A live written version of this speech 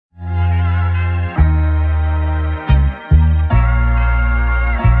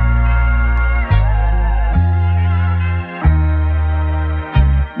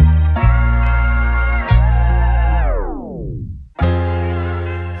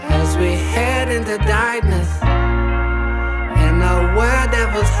into darkness. In a world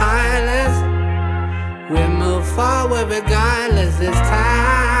that was heartless, we move forward regardless. It's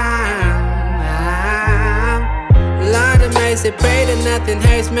time. Lord of mercy, pray that nothing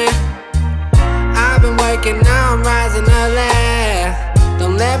hurts me. I've been working, now I'm rising early.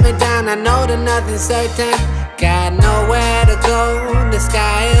 Don't let me down, I know that nothing's certain. Got nowhere to go, the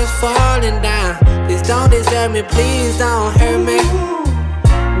sky is falling down. Please don't desert me, please don't hurt me.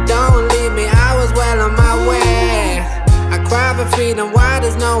 Don't leave me, I was well on my way. I cry for freedom, why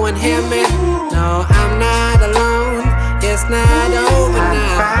does no one hear me? No, I'm not alone, it's not over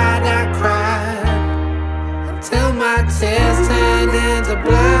now. I cried, until my tears turned into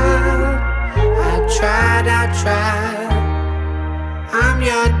blood. I tried, I'm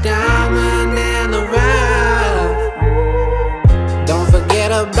your diamond in the rough. Don't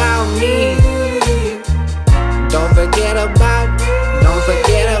forget about me. Don't forget about me. Don't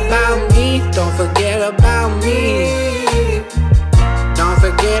forget about me. Don't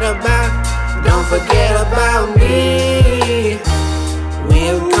forget about me.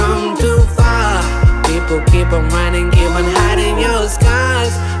 We've come too far. People keep on running, keep on hiding your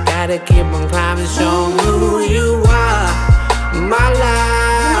scars. Gotta keep on climbing, show 'em who you are, my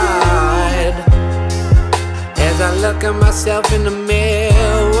Lord. As I look at myself in the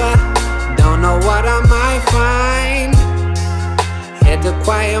mirror, don't know what I might find. Had to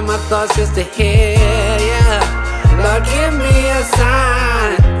quiet my thoughts just to hear ya. Lord, give me a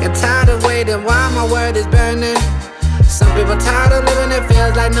sign. Get tired of waiting while my word is burning. Some people tired of living, it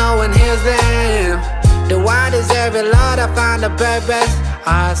feels like no one hears them. Do I deserve it, Lord? I found a purpose.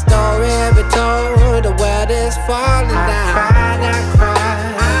 Our story be told, the world is falling down. I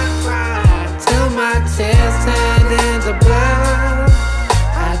cried, till my tears turned into blood.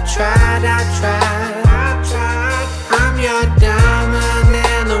 I tried, I'm your diamond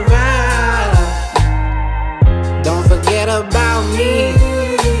in the rough. Don't forget about me.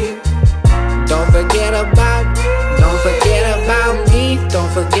 Don't forget about me. Don't forget about me.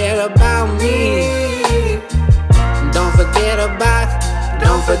 Don't forget about me.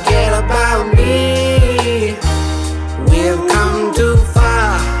 Don't forget about me. We've come too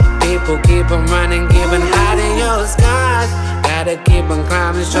far. People keep on running, keep on hiding your scars. Gotta keep on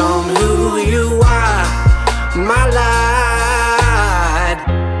climbing, show 'em who you are, my Lord.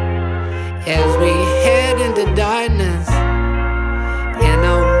 As we head into darkness, in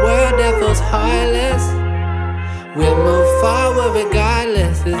a world that feels heartless, we'll move forward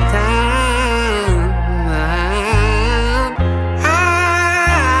regardless. It's time.